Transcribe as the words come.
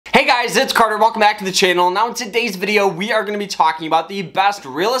guys, it's Carter. Welcome back to the channel. Now in today's video, we are going to be talking about the best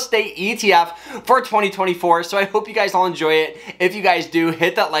real estate ETF for 2024. So I hope you guys all enjoy it. If you guys do,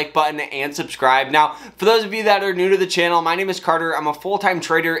 hit that like button and subscribe. Now, for those of you that are new to the channel, my name is Carter. I'm a full-time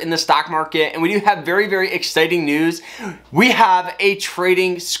trader in the stock market, and we do have very, very exciting news. We have a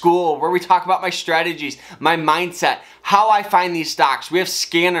trading school where we talk about my strategies, my mindset, how I find these stocks. We have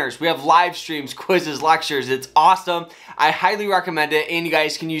scanners, we have live streams, quizzes, lectures. It's awesome. I highly recommend it, and you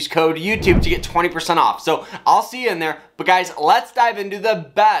guys can use code YouTube to get 20% off. So I'll see you in there. But guys, let's dive into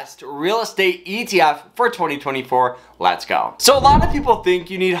the best real estate ETF for 2024. Let's go. So a lot of people think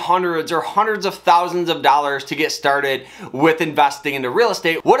you need hundreds or hundreds of thousands of dollars to get started with investing into real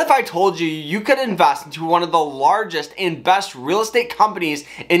estate. What if I told you you could invest into one of the largest and best real estate companies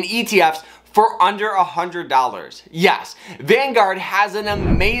in ETFs for under $100? Yes, Vanguard has an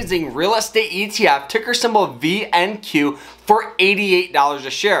amazing real estate ETF, ticker symbol VNQ, for $88 a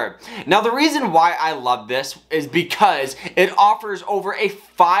share. Now, the reason why I love this is because it offers over a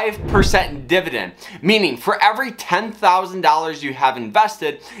 5% dividend, meaning for every $10,000 you have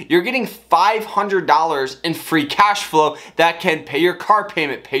invested, you're getting $500 in free cash flow that can pay your car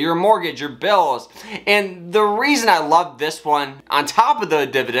payment, pay your mortgage, your bills. And the reason I love this one on top of the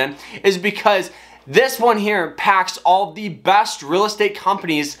dividend is because this one here packs all the best real estate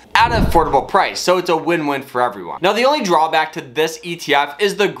companies at an affordable price. So it's a win-win for everyone. Now, the only drawback to this ETF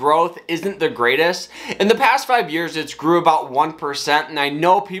is the growth isn't the greatest. In the past 5 years, it's grew about 1%. And I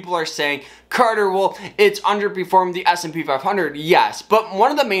know people are saying, Carter, well, it's underperformed the S&P 500. Yes, but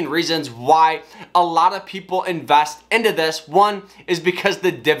one of the main reasons why a lot of people invest into this, one, is because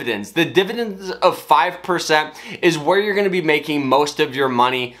the dividends. The dividends of 5% is where you're going to be making most of your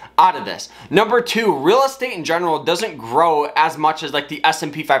money out of this. Number two, real estate in general doesn't grow as much as like the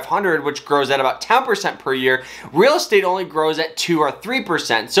S&P 500, which grows at about 10% per year. Real estate only grows at 2 or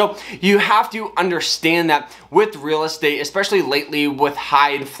 3%. So you have to understand that with real estate, especially lately with high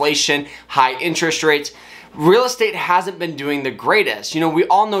inflation, high interest rates, real estate hasn't been doing the greatest. You know, we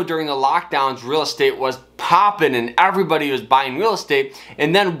all know during the lockdowns, real estate was popping and everybody was buying real estate.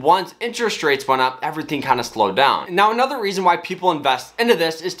 And then once interest rates went up, everything kind of slowed down. Now, another reason why people invest into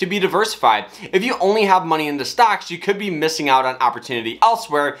this is to be diversified. If you only have money into stocks, you could be missing out on opportunity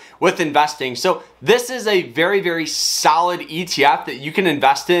elsewhere with investing. So this is a very, very solid ETF that you can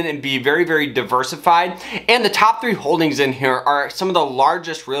invest in and be very, very diversified. And the top 3 holdings in here are some of the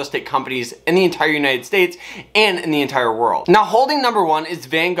largest real estate companies in the entire United States and in the entire world. Now, holding number 1 is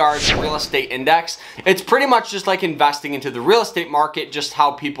Vanguard's Real Estate Index. It's pretty much just like investing into the real estate market, just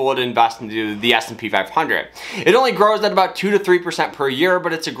how people would invest into the S&P 500. It only grows at about 2 to 3% per year,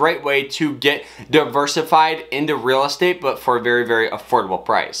 but it's a great way to get diversified into real estate, but for a very, very affordable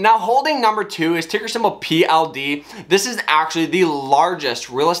price. Now, holding number 2 is ticker symbol PLD. This is actually the largest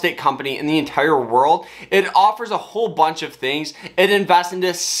real estate company in the entire world. It offers a whole bunch of things. It invests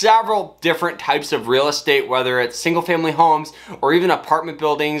into several different types of real estate, whether it's single family homes or even apartment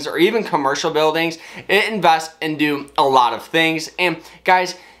buildings or even commercial buildings. It invests into a lot of things. And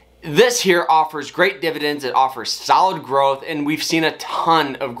guys, this here offers great dividends, it offers solid growth, and we've seen a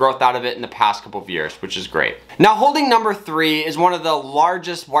ton of growth out of it in the past couple of years, which is great. Now, holding number 3 is one of the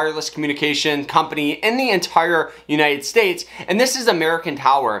largest wireless communication company in the entire United States, and this is American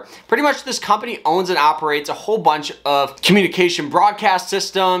Tower. Pretty much this company owns and operates a whole bunch of communication broadcast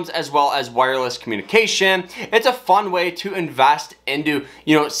systems as well as wireless communication. It's a fun way to invest into,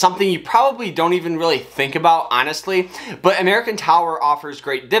 you know, something you probably don't even really think about, honestly, but American Tower offers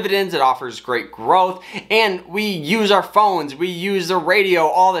great dividends. It offers great growth, and we use our phones, we use the radio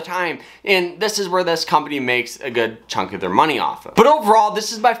all the time, and this is where this company makes a good chunk of their money off of. But overall,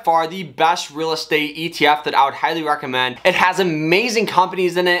 this is by far the best real estate ETF that I would highly recommend. It has amazing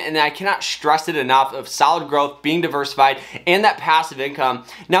companies in it, and I cannot stress it enough, of solid growth, being diversified, and that passive income.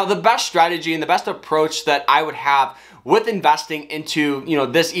 Now, the best strategy and the best approach that I would have with investing into, you know,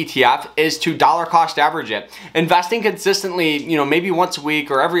 this ETF is to dollar cost average it. Investing consistently, you know, maybe once a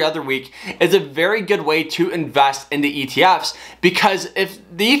week or every other week is a very good way to invest into ETFs, because if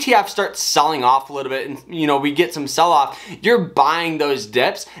the ETF starts selling off a little bit and, you know, we get some sell off, you're buying those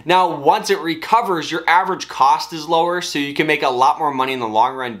dips. Now, once it recovers, your average cost is lower, so you can make a lot more money in the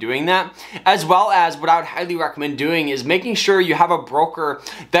long run doing that. As well as what I would highly recommend doing is making sure you have a broker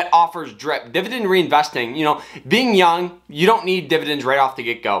that offers DRIP, dividend reinvesting. You know, being young, you don't need dividends right off the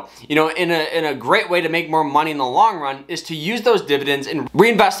get-go. You know, in a great way to make more money in the long run is to use those dividends and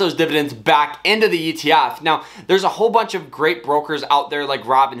reinvest those dividends back into the ETF. Now, there's a whole bunch of great brokers out there like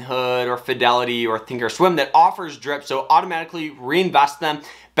Robinhood or Fidelity or Thinkorswim that offers DRIP, so automatically reinvest them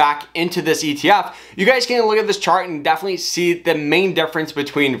back into this ETF, you guys can look at this chart and definitely see the main difference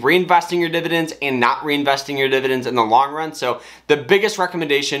between reinvesting your dividends and not reinvesting your dividends in the long run. So the biggest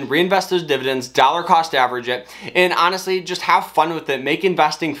recommendation, reinvest those dividends, dollar cost average it, and honestly, just have fun with it. Make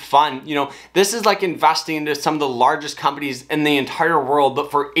investing fun. You know, this is like investing into some of the largest companies in the entire world,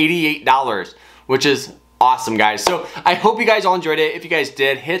 but for $88, which is awesome, guys. So I hope you guys all enjoyed it. If you guys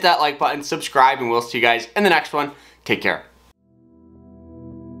did, hit that like button, subscribe, and we'll see you guys in the next one. Take care.